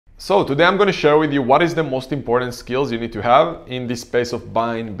So today I'm going to share with you what is the most important skills you need to have in this space of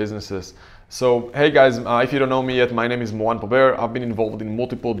buying businesses. So hey guys, if you don't know me yet, my name is Moran Pober. I've been involved in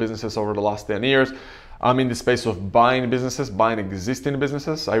multiple businesses over the last 10 years. I'm in the space of buying businesses, buying existing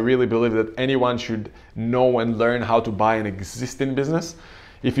businesses. I really believe that anyone should know and learn how to buy an existing business.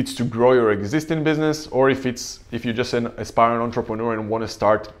 If it's to grow your existing business, or if you're just an aspiring entrepreneur and want to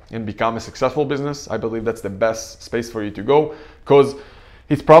start and become a successful business, I believe that's the best space for you to go, because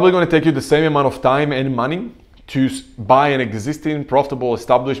it's probably going to take you the same amount of time and money to buy an existing, profitable,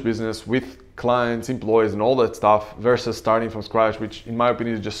 established business with clients, employees, and all that stuff versus starting from scratch, which in my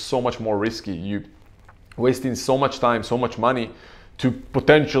opinion is just so much more risky. You're wasting so much time, so much money to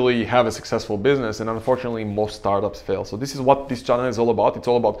potentially have a successful business, and unfortunately most startups fail. So this is what this channel is all about. It's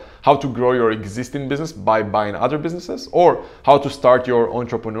all about how to grow your existing business by buying other businesses, or how to start your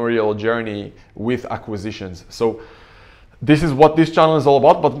entrepreneurial journey with acquisitions. So this is what this channel is all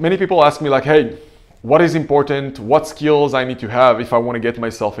about. But many people ask me like, hey, what is important? What skills I need to have if I want to get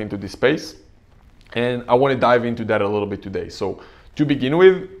myself into this space? And I want to dive into that a little bit today. So to begin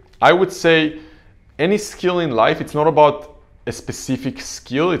with, I would say any skill in life, it's not about a specific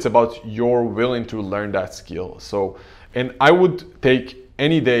skill, it's about you're willing to learn that skill. So, and I would take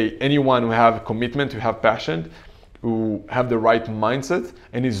any day, anyone who have commitment, who have passion, who have the right mindset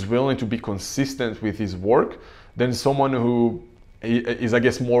and is willing to be consistent with his work, than someone who is, I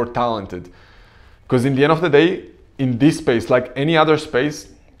guess, more talented. Because in the end of the day, in this space, like any other space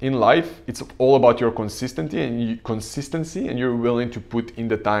in life, it's all about your consistency and you're willing to put in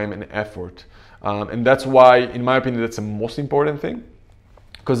the time and effort. And that's why, in my opinion, that's the most important thing.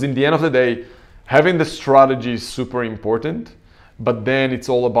 Because in the end of the day, having the strategy is super important, but then it's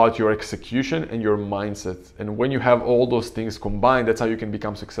all about your execution and your mindset. And when you have all those things combined, that's how you can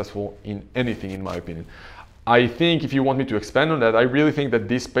become successful in anything, in my opinion. I think if you want me to expand on that, I really think that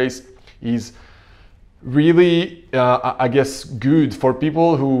this space is really, I guess, good for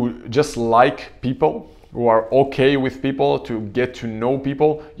people who just like people, who are okay with people, to get to know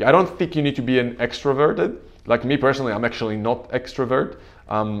people. I don't think you need to be an extroverted. Like me personally, I'm actually not extrovert.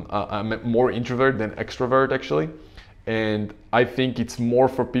 I'm more introvert than extrovert actually. And I think it's more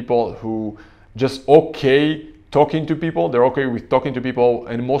for people who just okay talking to people. They're okay with talking to people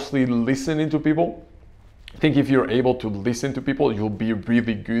and mostly listening to people. I think if you're able to listen to people, you'll be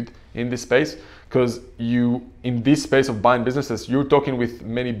really good in this space, because in this space of buying businesses, you're talking with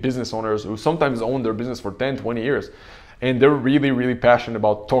many business owners who sometimes own their business for 10, 20 years, and they're really, really passionate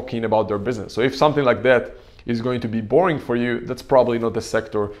about talking about their business. So if something like that is going to be boring for you, that's probably not the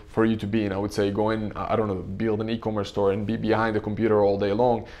sector for you to be in. I would say go in, I don't know, build an e-commerce store and be behind the computer all day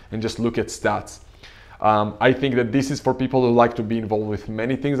long and just look at stats. I think that this is for people who like to be involved with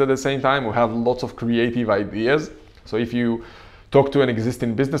many things at the same time, who have lots of creative ideas. So if you talk to an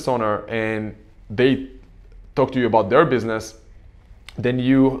existing business owner and they talk to you about their business, then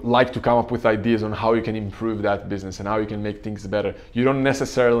you like to come up with ideas on how you can improve that business and how you can make things better. You don't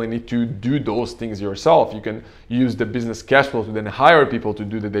necessarily need to do those things yourself. You can use the business cash flow to then hire people to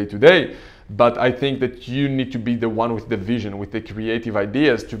do the day-to-day. But I think that you need to be the one with the vision, with the creative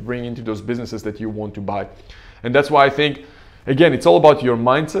ideas to bring into those businesses that you want to buy. And that's why I think, again, it's all about your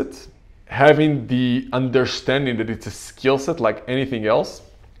mindset, having the understanding that it's a skill set like anything else,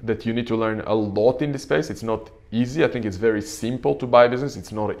 that you need to learn a lot in this space. It's not easy. I think it's very simple to buy a business.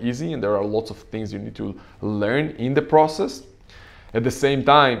 It's not easy, and there are lots of things you need to learn in the process. At the same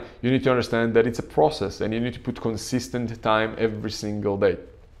time, you need to understand that it's a process and you need to put consistent time every single day.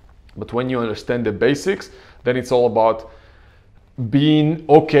 But when you understand the basics, then it's all about being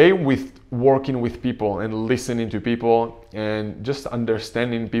okay with working with people and listening to people and just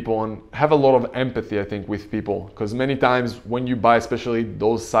understanding people, and have a lot of empathy, I think, with people. Because many times when you buy, especially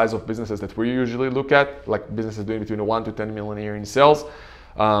those size of businesses that we usually look at, like businesses doing between 1 to 10 million a year in sales,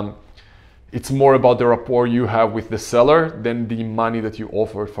 it's more about the rapport you have with the seller than the money that you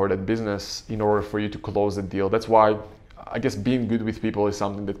offer for that business in order for you to close the deal. That's why I guess being good with people is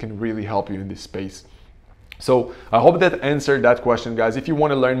something that can really help you in this space. So I hope that answered that question, guys. If you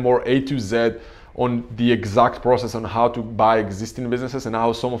want to learn more A to Z on the exact process on how to buy existing businesses and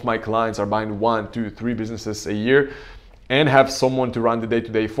how some of my clients are buying 1, 2, 3 businesses a year and have someone to run the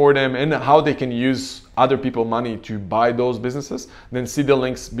day-to-day for them, and how they can use other people's money to buy those businesses, then see the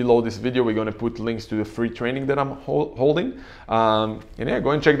links below this video. We're going to put links to the free training that I'm holding. And yeah,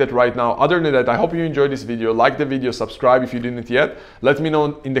 go and check that right now. Other than that, I hope you enjoyed this video. Like the video, subscribe if you didn't yet. Let me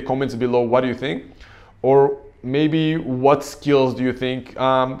know in the comments below what do you think. Or maybe what skills do you think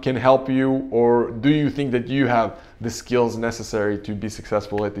can help you, or do you think that you have the skills necessary to be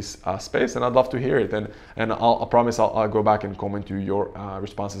successful at this space? And I'd love to hear it, and I promise I'll go back and comment to your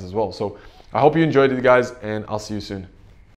responses as well. So I hope you enjoyed it, guys, and I'll see you soon.